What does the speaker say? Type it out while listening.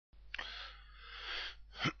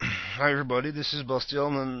Hi everybody, this is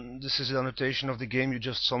Bastiaan and this is the annotation of the game you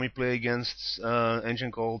just saw me play against an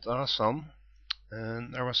engine called Arasan.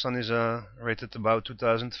 And Arasan is rated about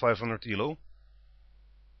 2500 elo.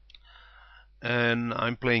 And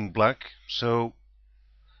I'm playing black, so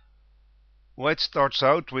white starts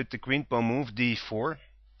out with the queen pawn move d4,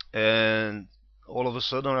 and all of a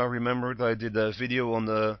sudden I remembered I did a video on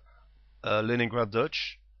the Leningrad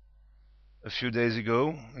Dutch a few days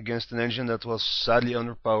ago against an engine that was sadly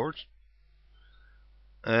underpowered.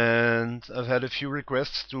 And I've had a few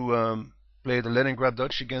requests to play the Leningrad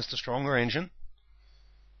Dutch against a stronger engine.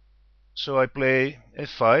 So I play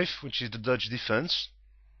f5, which is the Dutch defense,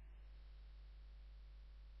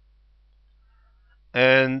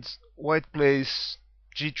 and white plays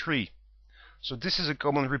g3. So this is a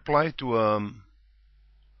common reply to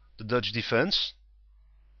the Dutch defense,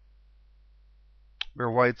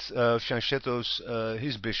 where white fianchettos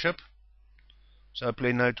his bishop. So I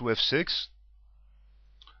play knight to f6,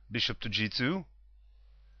 bishop to g2,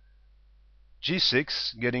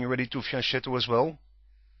 g6, getting ready to fianchetto as well,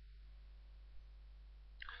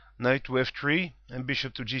 knight to f3, and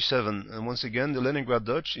bishop to g7. And once again, the Leningrad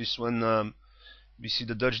Dutch is when we see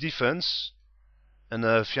the Dutch defense and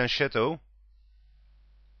a fianchetto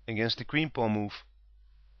against the queen pawn move.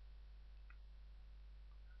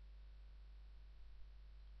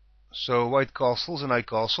 So white castles and I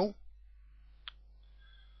castle.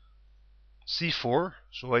 c4,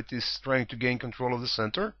 so white is trying to gain control of the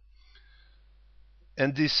center,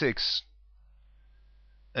 and d6.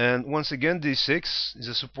 And once again, d6 is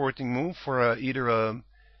a supporting move for either a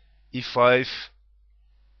e5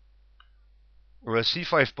 or a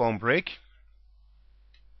c5 pawn break.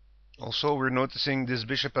 Also, we're noticing this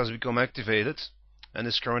bishop has become activated and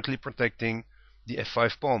is currently protecting the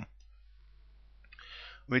f5 pawn,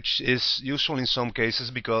 which is useful in some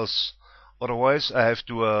cases because otherwise I have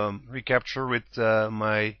to recapture with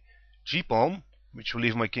my g pawn, which will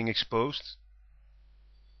leave my king exposed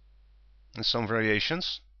in some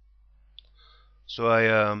variations. So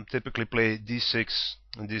I typically play d6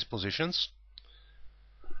 in these positions.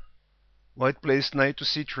 White plays knight to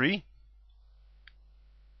c3.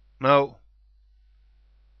 Now,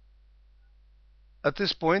 at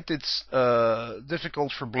this point it's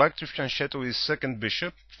difficult for black to fianchetto his second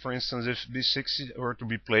bishop. For instance, if b6 were to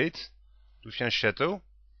be played to fianchetto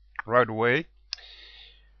right away,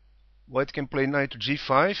 white can play knight to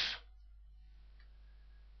g5,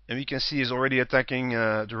 and we can see he's already attacking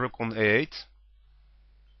the rook on a8.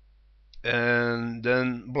 And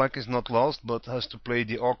then black is not lost, but has to play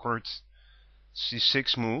the awkward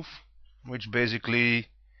c6 move, which basically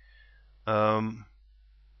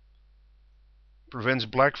prevents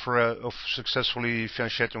black of successfully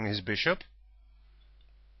fianchettoing his bishop.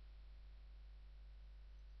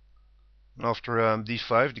 After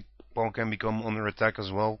d5, the pawn can become under attack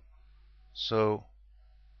as well. So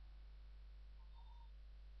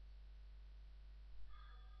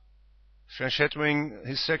fianchettoing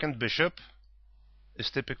his second bishop is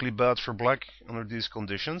typically bad for black under these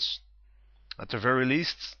conditions. At the very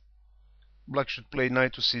least, black should play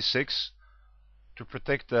knight to c6 to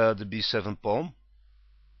protect the b7 pawn.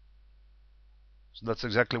 So that's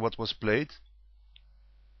exactly what was played.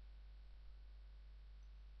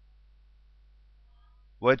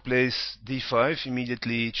 White plays d5,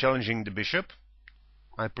 immediately challenging the bishop.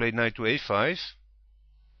 I played knight to a5.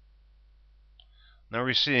 Now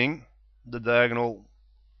we're seeing the diagonal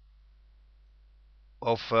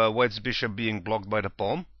of white's bishop being blocked by the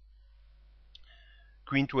pawn.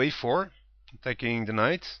 Queen to a4, attacking the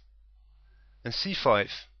knight, and c5.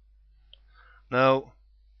 Now,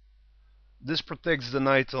 this protects the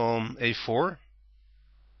knight on a4,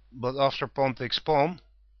 but after pawn takes pawn,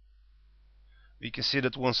 we can see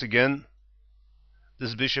that once again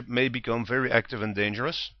this bishop may become very active and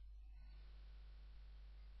dangerous.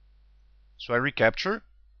 So I recapture.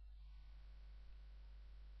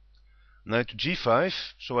 Knight to g5,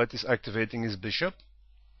 so white is activating his bishop.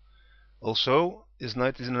 Also, his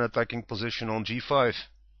knight is in an attacking position on g5,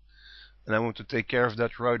 and I want to take care of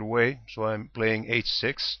that right away, so I'm playing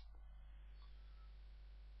h6.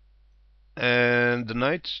 And the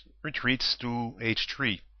knight retreats to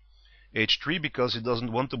h3. h3 because he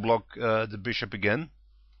doesn't want to block the bishop again.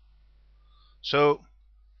 So,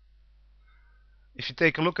 if you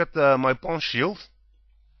take a look at my pawn shield,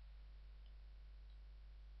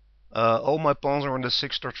 all my pawns are in the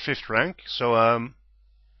 6th or 5th rank, so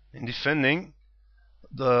in defending,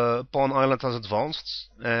 the pawn island has advanced,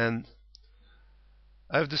 and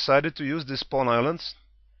I've decided to use this pawn island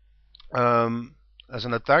as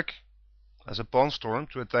an attack, as a pawn storm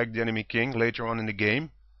to attack the enemy king later on in the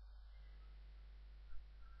game.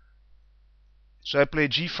 So I play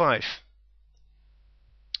g5,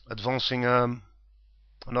 advancing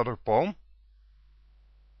another pawn.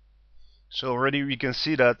 So already we can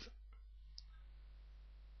see that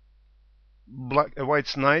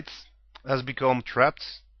white's knight has become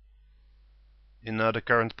trapped in the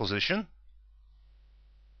current position.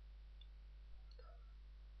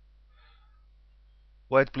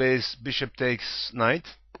 White plays bishop takes knight,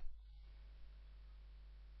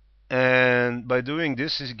 and by doing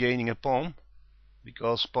this he's gaining a pawn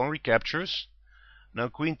because pawn recaptures. Now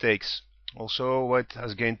queen takes. Also white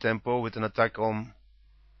has gained tempo with an attack on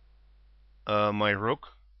my rook.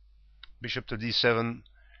 Bishop to d7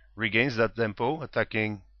 regains that tempo,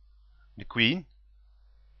 attacking the queen.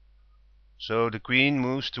 So the queen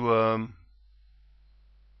moves to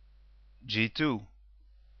g2.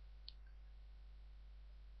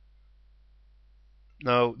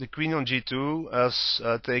 Now the queen on g2 has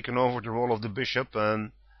taken over the role of the bishop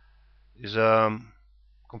and is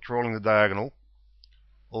controlling the diagonal.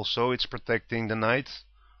 Also it's protecting the knight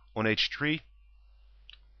on h3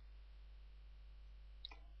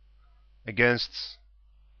 against,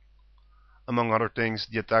 among other things,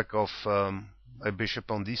 the attack of a bishop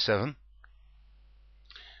on d7.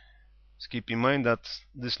 Let's keep in mind that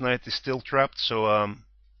this knight is still trapped, so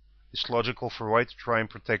it's logical for white to try and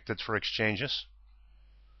protect it for exchanges,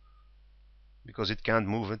 because it can't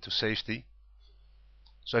move it to safety.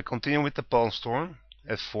 So I continue with the pawn storm,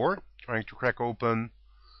 f4, trying to crack open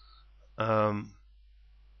the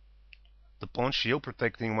pawn shield,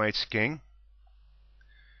 protecting white's king.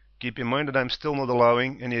 Keep in mind that I'm still not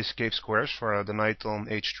allowing any escape squares for the knight on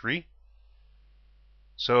h3.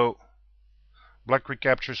 So black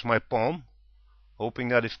recaptures my pawn, hoping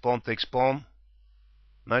that if pawn takes pawn,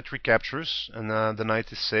 knight recaptures and the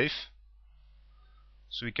knight is safe.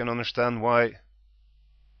 So we can understand why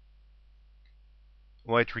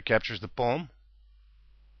white recaptures the pawn.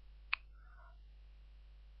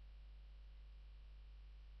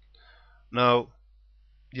 Now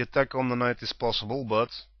the attack on the knight is possible, but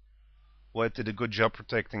white did a good job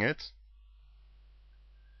protecting it.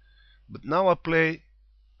 But now I play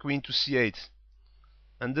queen to c8,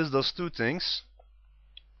 and this does two things.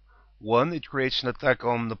 One, it creates an attack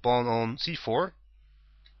on the pawn on c4,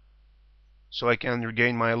 so I can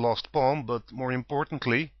regain my lost pawn, but more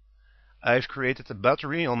importantly, I've created a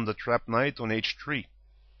battery on the trapped knight on h3.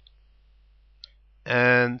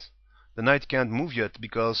 And the knight can't move yet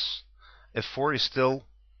because f4 is still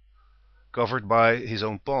covered by his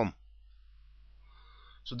own pawn.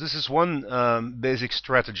 So this is one basic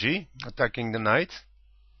strategy, attacking the knight.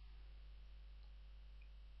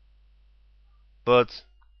 But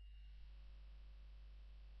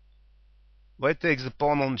white takes the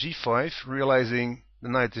pawn on g5, realizing the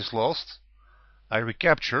knight is lost. I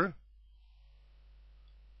recapture,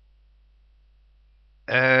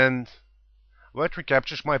 and white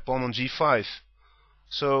recaptures my pawn on g5.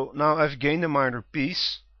 So now I've gained a minor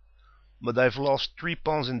piece, but I've lost 3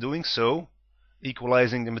 pawns in doing so,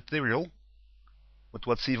 equalizing the material. But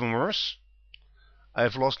what's even worse,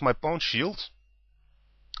 I've lost my pawn shield,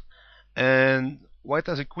 and white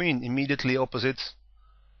has a queen immediately opposite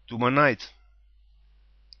to my knight.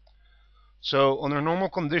 So under normal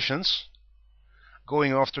conditions,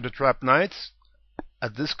 going after the trapped knight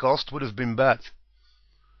at this cost would have been bad.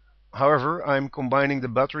 However, I'm combining the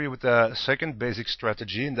battery with a second basic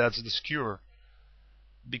strategy, and that's the skewer,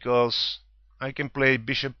 because I can play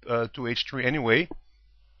bishop to h3 anyway,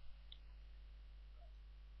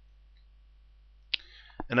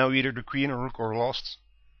 and now either the queen or rook are lost.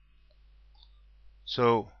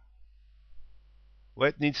 So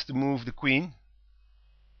white needs to move the queen,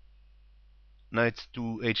 knight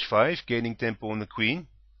to h5, gaining tempo on the queen.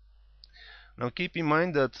 Now keep in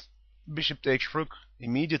mind that bishop takes rook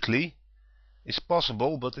immediately is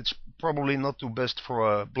possible, but it's probably not too best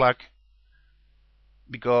for black,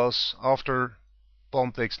 because after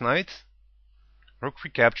pawn takes knight, rook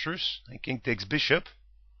recaptures and king takes bishop.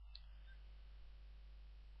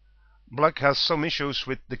 Black has some issues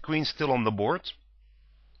with the queen still on the board,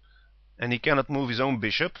 and he cannot move his own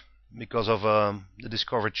bishop because of the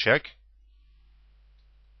discovered check.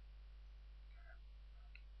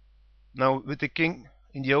 Now with the king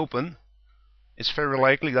in the open, it's very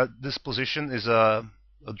likely that this position is a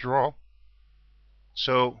draw.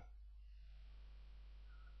 So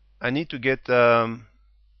I need to get the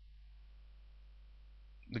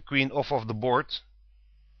queen off of the board.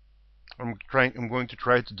 I'm going to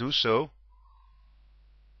try to do so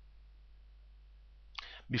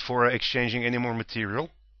before exchanging any more material.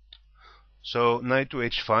 So knight to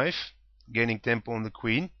h5, gaining tempo on the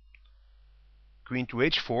queen. Queen to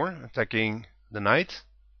h4, attacking the knight.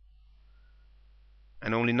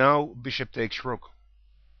 And only now bishop takes rook.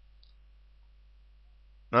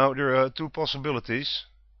 Now there are two possibilities.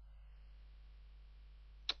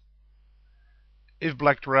 If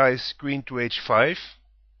black tries queen to h5,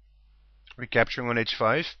 recapturing on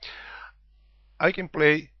h5, I can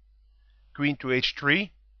play queen to h3,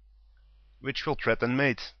 which will threaten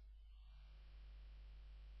mate,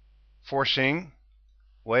 forcing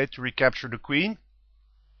white to recapture the queen,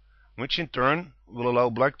 which in turn will allow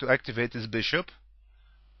black to activate his bishop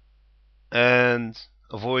and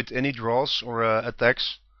avoid any draws or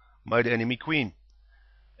attacks by the enemy queen.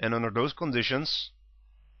 And under those conditions,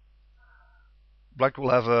 black will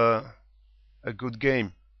have a good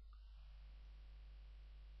game.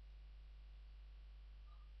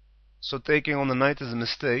 So taking on the knight is a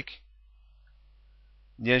mistake.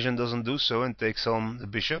 The Asian doesn't do so and takes on the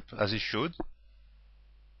bishop, as he should.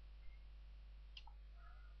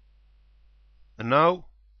 And now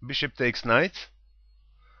bishop takes knight,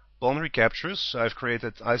 pawn recaptures, so I've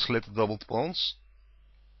created isolated doubled pawns,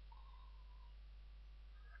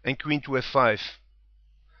 and queen to f5.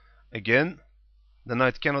 Again, the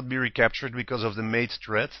knight cannot be recaptured because of the mate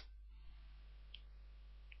threat.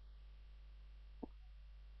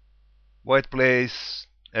 White plays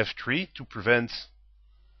f3 to prevent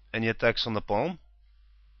any attacks on the pawn.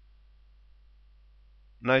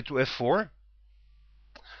 Knight to f4.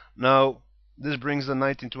 Now this brings the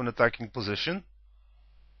knight into an attacking position.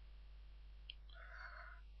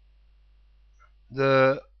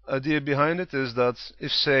 The idea behind it is that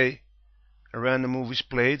if, say, a random move is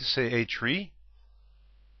played, say a3,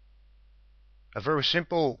 a very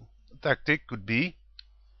simple tactic could be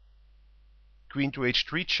queen to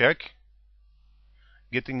h3 check,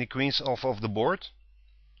 getting the queens off of the board,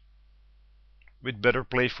 with better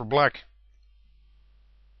play for black.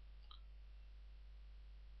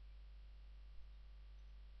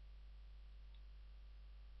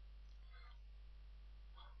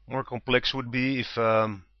 More complex would be if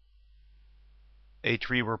a3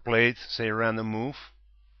 were played, say a random move.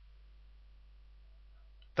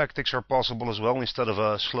 Tactics are possible as well instead of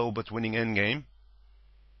a slow but winning endgame.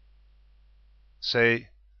 Say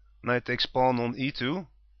knight takes pawn on e2,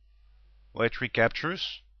 white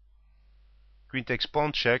recaptures, queen takes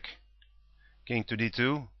pawn check, king to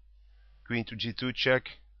d2, queen to g2 check,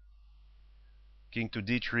 king to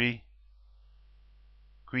d3,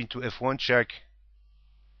 queen to f1 check,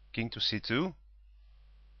 king to c2.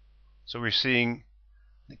 So we're seeing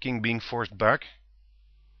the king being forced back.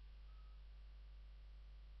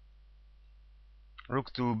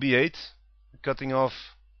 Rook to b8, cutting off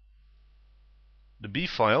the b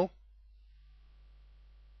file,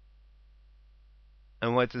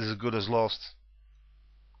 and white is as good as lost.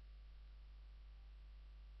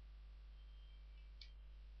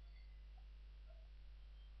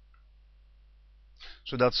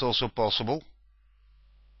 So that's also possible,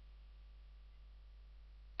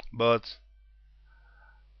 but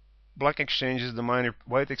white exchanges the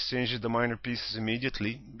minor pieces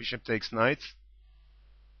immediately. Bishop takes knight,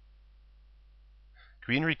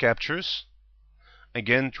 queen recaptures,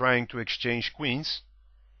 again trying to exchange queens,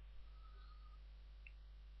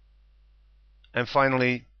 and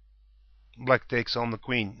finally black takes on the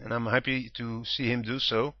queen, and I'm happy to see him do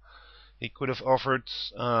so. He could have offered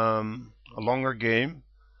a longer game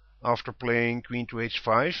after playing queen to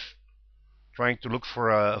h5, trying to look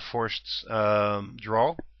for a forced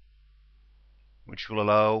draw, which will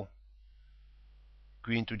allow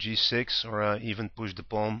queen to g6 or even push the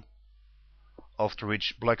pawn, after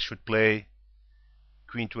which black should play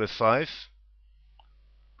queen to f5,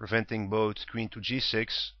 preventing both queen to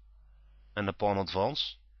g6 and the pawn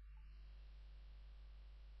advance.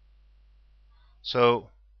 So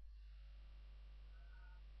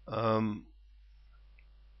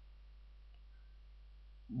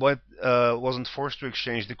white wasn't forced to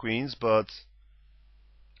exchange the queens, but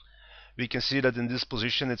we can see that in this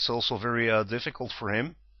position it's also very difficult for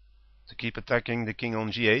him to keep attacking the king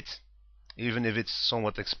on g8, even if it's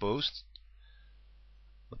somewhat exposed.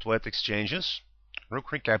 But white exchanges,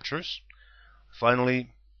 rook recaptures.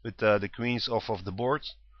 Finally, with the queens off of the board,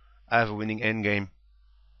 I have a winning endgame.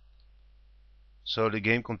 So the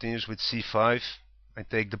game continues with c5. I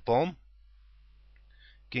take the pawn,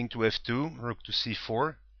 king to f2, rook to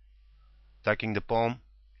c4, attacking the pawn,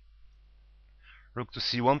 rook to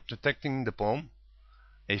c1, protecting the pawn,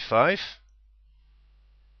 a5.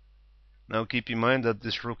 Now keep in mind that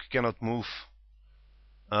this rook cannot move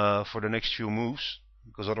for the next few moves,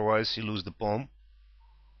 because otherwise you lose the pawn.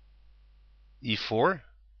 e4,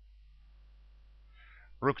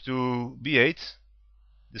 rook to b8.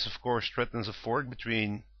 This of course threatens a fork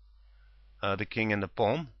between the king and the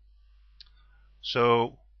pawn.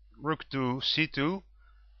 So rook to c2,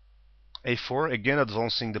 a4, again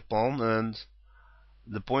advancing the pawn, and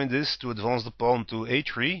the point is to advance the pawn to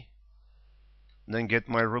a3, then get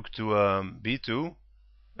my rook to b2,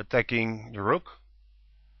 attacking the rook,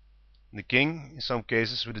 the king in some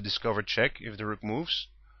cases with a discovered check if the rook moves,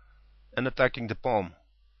 and attacking the pawn.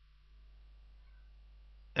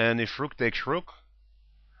 And if rook takes rook,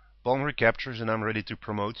 pawn recaptures and I'm ready to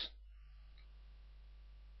promote.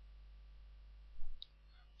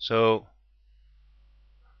 So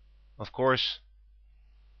of course,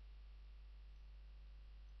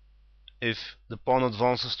 if the pawn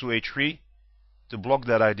advances to a3, to block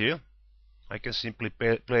that idea, I can simply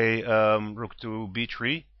play rook to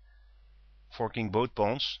b3, forking both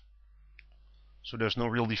pawns, so there's no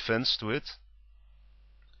real defense to it.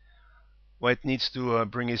 White needs to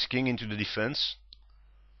bring his king into the defense.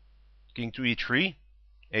 King to e3,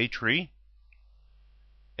 a3,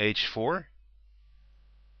 h4,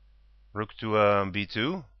 rook to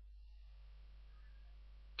b2,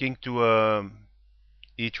 king to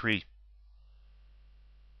e3.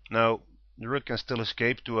 Now the rook can still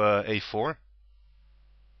escape to a4.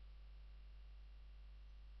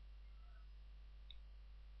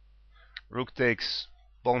 Rook takes,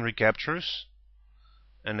 pawn recaptures,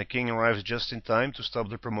 and the king arrives just in time to stop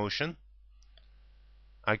the promotion.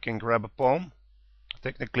 I can grab a pawn,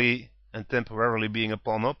 technically and temporarily being a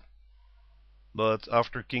pawn up, but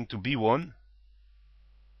after king to b1,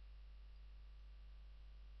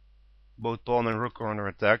 both pawn and rook are under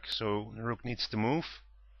attack, so the rook needs to move,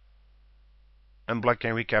 and black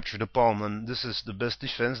can recapture the pawn, and this is the best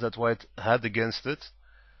defense that white had against it.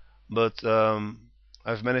 But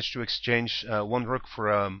I've managed to exchange one rook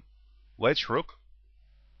for white's rook,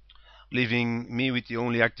 leaving me with the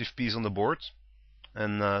only active piece on the board,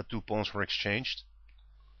 and two pawns were exchanged.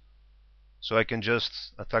 So I can just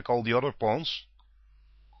attack all the other pawns.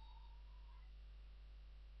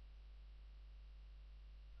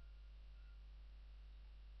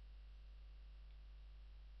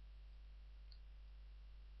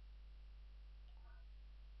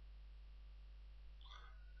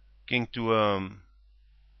 King to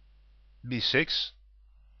b6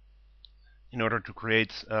 in order to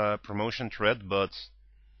create a promotion threat, but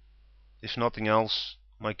if nothing else,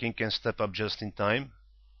 my king can step up just in time.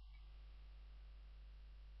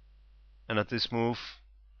 And at this move,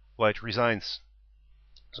 white resigns.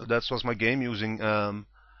 So that was my game, using the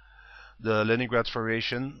Leningrad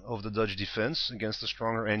variation of the Dutch defense against a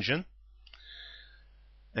stronger engine,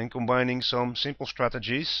 and combining some simple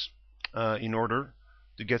strategies in order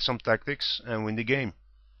to get some tactics and win the game.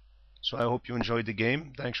 So I hope you enjoyed the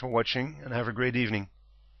game. Thanks for watching and have a great evening.